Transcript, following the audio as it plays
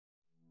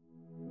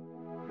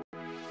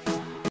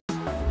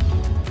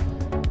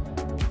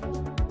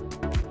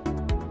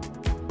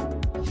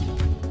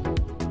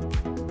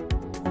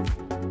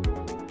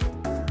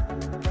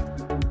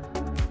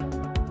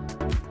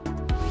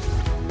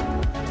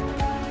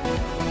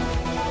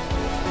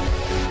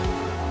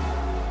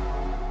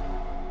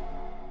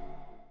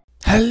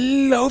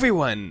Hello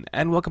everyone,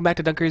 and welcome back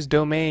to Dunker's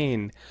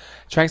Domain.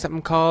 Trying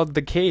something called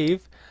The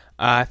Cave.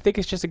 I think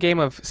it's just a game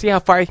of see how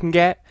far you can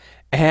get,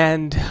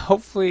 and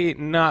hopefully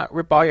not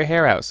rip all your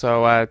hair out.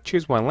 So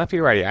choose one, lefty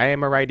or righty. I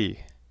am a righty.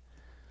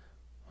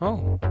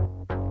 Oh.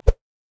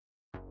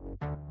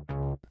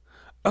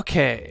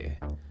 Okay.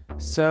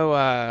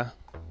 So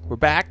we're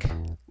back.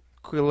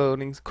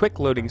 Quick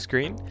loading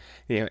screen.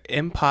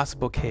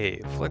 Impossible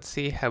cave. Let's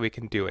see how we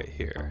can do it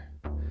here.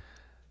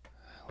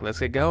 Let's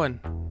get going.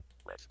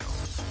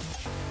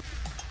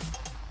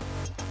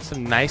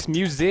 Some nice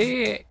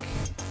music.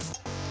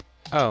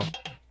 Oh,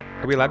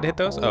 are we allowed to hit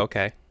those? Oh,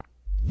 okay.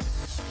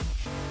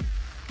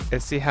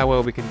 Let's see how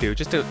well we can do.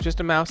 Just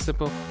a mouse,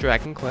 simple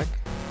drag and click.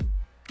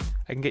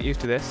 I can get used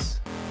to this.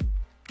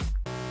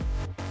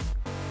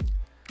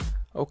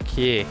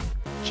 Okay,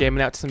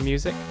 jamming out to some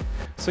music.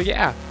 So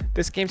yeah,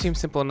 this game seems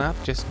simple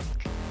enough. Just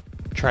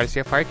try to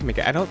see how far you can make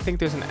it. I don't think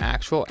there's an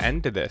actual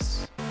end to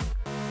this.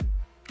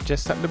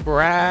 Just something to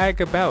brag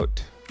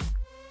about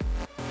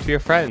to your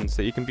friends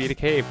that you can beat a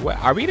cave. What,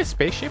 are we in a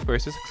spaceship or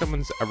is this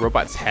like a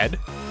robot's head?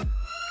 I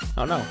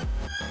don't know.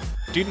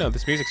 Dude, no,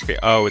 this music's great.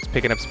 Oh, it's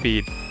picking up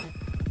speed.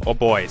 Oh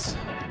boys.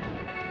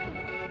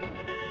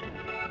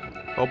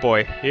 Oh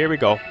boy, here we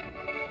go.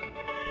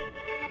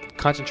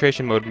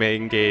 Concentration mode may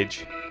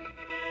engage.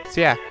 So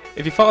yeah,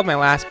 if you followed my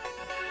last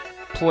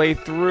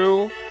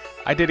playthrough,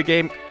 I did a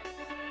game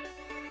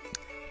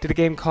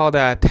called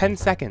 10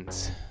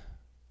 Seconds.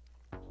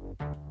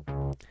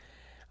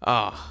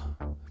 Ah.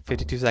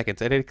 52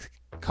 seconds. I did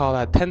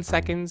call 10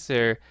 seconds,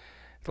 or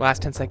the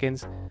last 10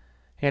 seconds,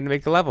 and to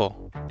make the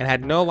level. And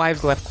had no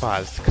lives left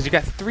paused, because you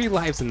got 3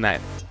 lives in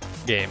that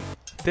game.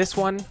 This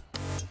one,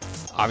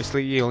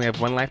 obviously you only have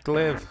 1 life to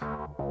live.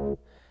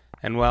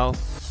 And well,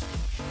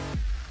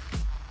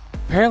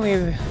 apparently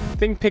the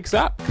thing picks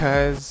up,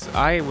 because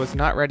I was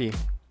not ready.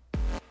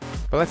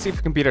 But let's see if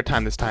we can beat our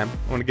time this time.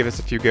 I want to give this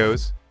a few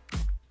goes.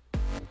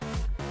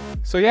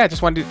 So yeah, I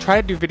just wanted to try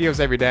to do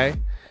videos every day.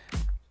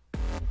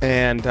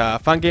 And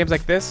fun games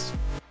like this,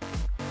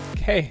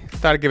 okay,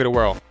 thought I'd give it a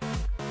whirl.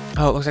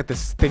 Oh, it looks like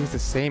this thing's the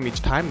same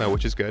each time though,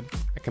 which is good.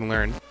 I can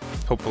learn,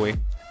 hopefully,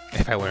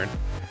 if I learn.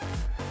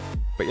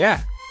 But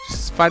yeah,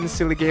 just fun,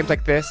 silly games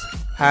like this.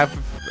 Have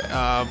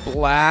a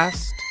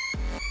blast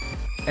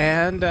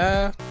and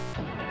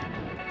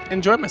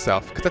enjoy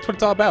myself, because that's what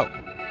it's all about.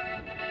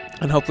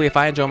 And hopefully if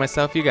I enjoy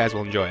myself, you guys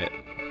will enjoy it.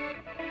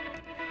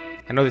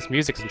 I know this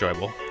music's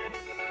enjoyable.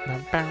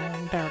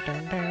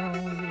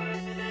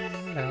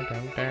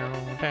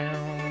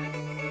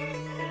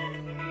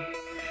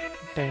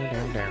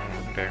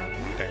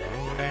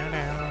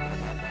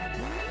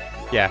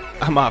 Yeah,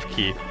 I'm off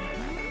key.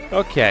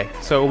 Okay,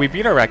 so we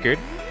beat our record.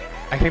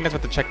 I think that's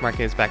what the check mark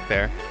is back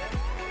there.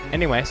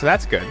 Anyway, so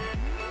that's good.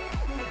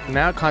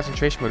 Now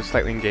concentration mode is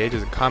slightly engaged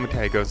as the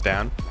commentary goes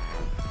down.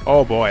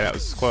 Oh boy, that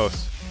was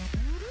close.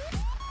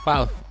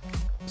 Wow,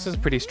 this is a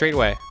pretty straight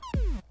way.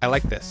 I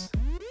like this.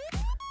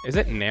 Is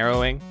it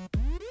narrowing?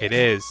 It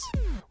is.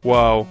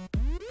 Whoa.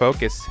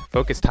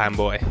 Focus time,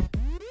 boy.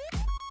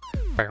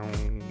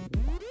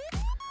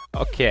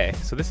 Okay,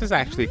 so this is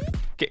actually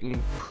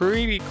getting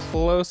pretty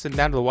close and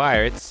down to the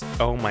wire. It's,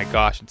 oh my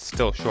gosh, it's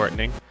still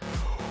shortening.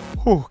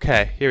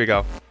 Okay, here we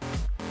go.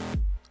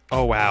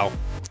 Oh wow,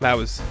 that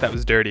was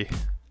dirty.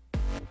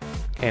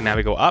 Okay, now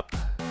we go up.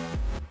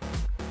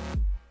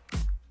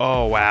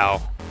 Oh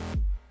wow.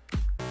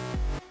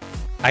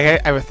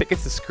 I would think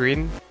it's the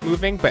screen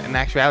moving, but in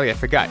actuality I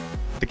forgot.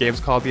 The game's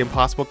called The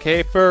Impossible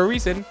Cave for a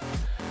reason.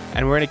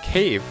 And we're in a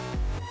cave.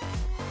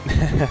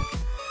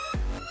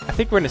 I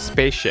think we're in a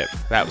spaceship.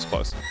 That was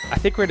close. I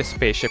think we're in a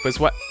spaceship is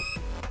what...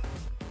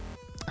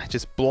 I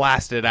just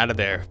blasted it out of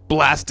there.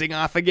 Blasting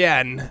off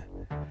again.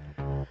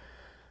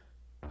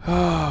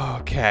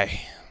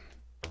 Okay.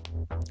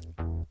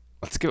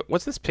 Let's give it...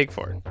 What's this pig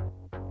for?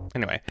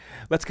 Anyway,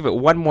 let's give it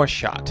one more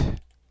shot.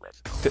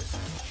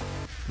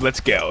 Let's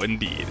go,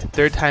 indeed.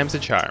 3rd time's the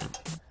charm.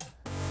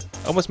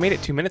 Almost made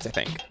it 2 minutes, I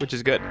think, which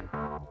is good.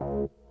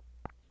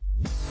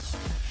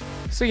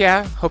 So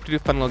yeah, hope to do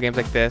fun little games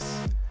like this.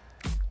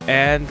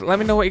 And let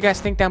me know what you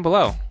guys think down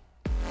below.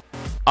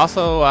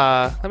 Also,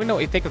 let me know what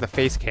you think of the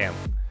face cam.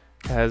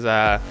 Because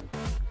I've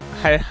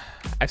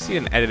seen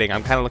in editing,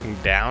 I'm kind of looking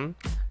down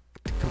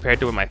compared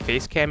to where my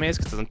face cam is,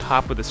 because it's on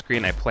top of the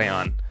screen I play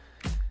on.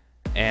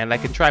 And I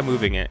can try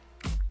moving it.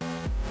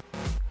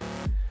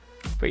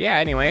 But yeah,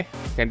 anyway,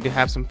 gonna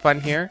have some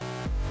fun here.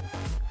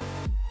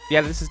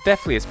 Yeah, this is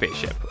definitely a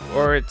spaceship.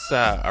 Or it's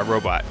a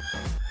robot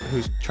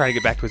who's trying to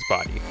get back to his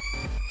body.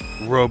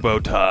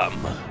 Robo-Tom.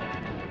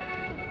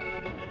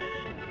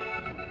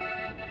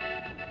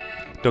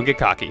 Don't get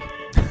cocky.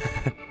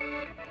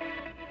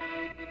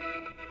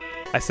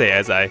 I say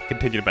as I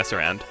continue to mess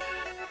around.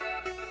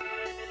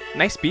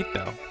 Nice beat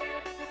though.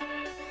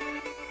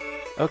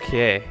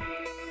 Okay.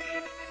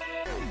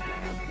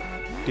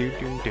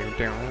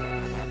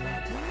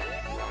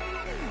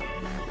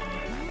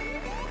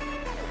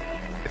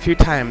 A few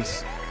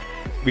times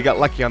we got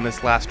lucky on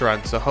this last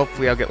run, so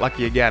hopefully I'll get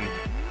lucky again.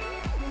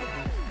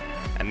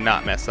 And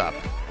not mess up.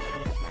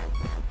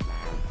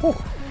 Whew.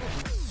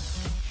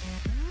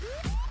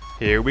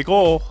 Here we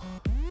go.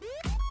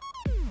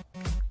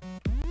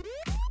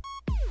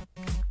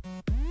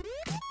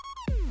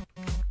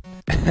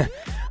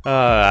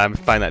 I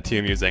find that too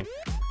amusing.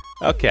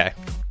 Okay.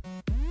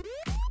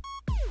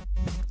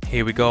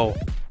 Here we go.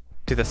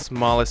 To the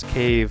smallest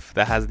cave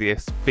that has the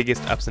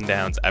biggest ups and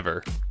downs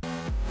ever.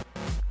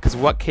 Because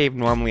what cave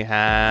normally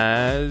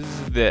has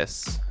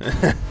this?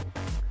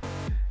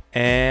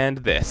 And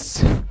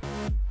this.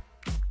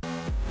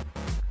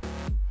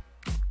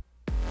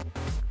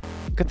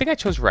 Good thing I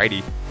chose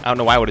righty. I don't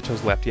know why I would have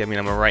chose lefty. I mean,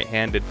 I'm a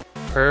right-handed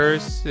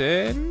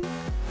person.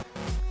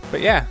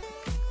 But yeah.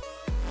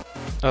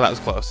 Oh, that was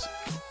close.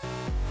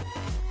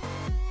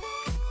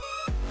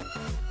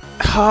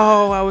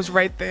 Oh, I was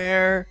right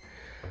there.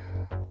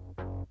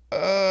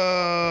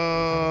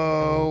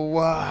 Oh,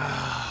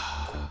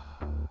 wow.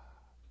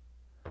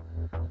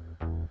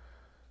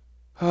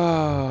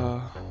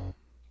 Oh.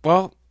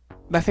 Well,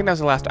 I think that was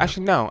the last.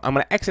 Actually, no. I'm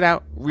going to exit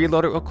out,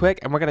 reload it real quick,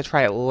 and we're going to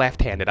try it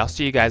left-handed. I'll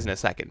see you guys in a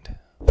second.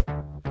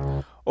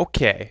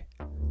 Okay.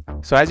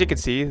 So as you can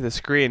see, the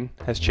screen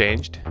has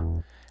changed.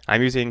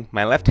 I'm using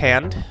my left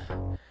hand.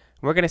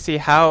 We're going to see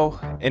how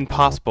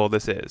impossible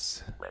this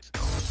is.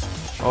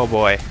 Oh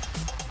boy.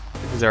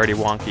 This is already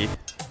wonky.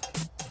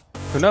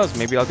 Who knows?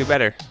 Maybe I'll do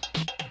better.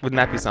 Wouldn't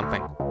that be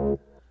something?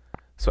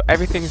 So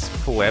everything's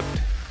flipped.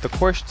 The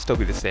chord should still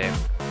be the same.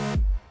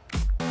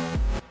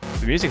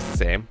 The music's the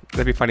same.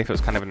 That'd be funny if it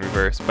was kind of in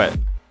reverse, but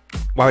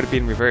why would it be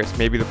in reverse?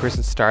 Maybe the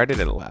person started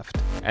at the left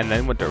and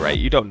then went to right.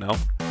 You don't know.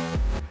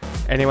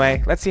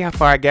 Anyway, let's see how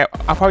far I get.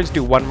 I'll probably just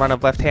do one run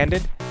of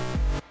left-handed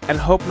and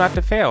hope not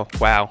to fail.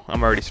 Wow,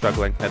 I'm already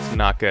struggling. That's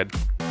not good.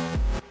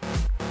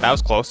 That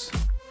was close.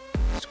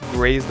 Just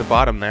grazed the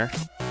bottom there.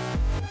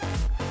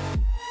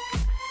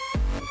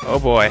 Oh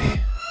boy.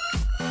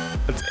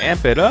 Let's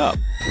amp it up.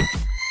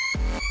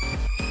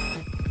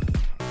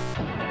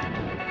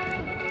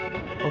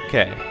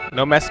 Okay,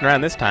 no messing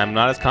around this time. I'm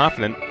not as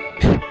confident.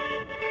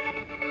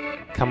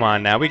 Come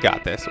on now, we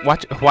got this.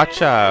 Watch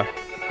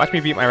me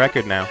beat my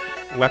record now.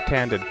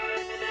 Left-handed.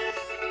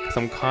 Cause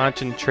I'm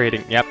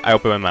concentrating. Yep, I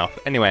opened my mouth.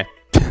 Anyway,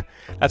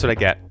 that's what I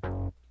get.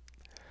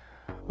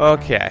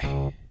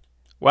 Okay.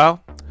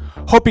 Well,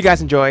 hope you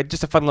guys enjoyed.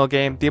 Just a fun little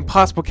game. The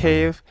Impossible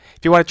Cave.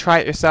 If you want to try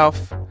it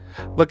yourself,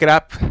 look it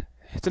up.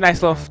 It's a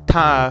nice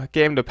little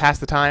game to pass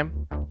the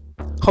time.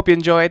 Hope you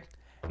enjoyed,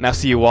 and I'll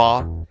see you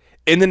all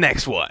in the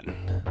next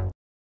one.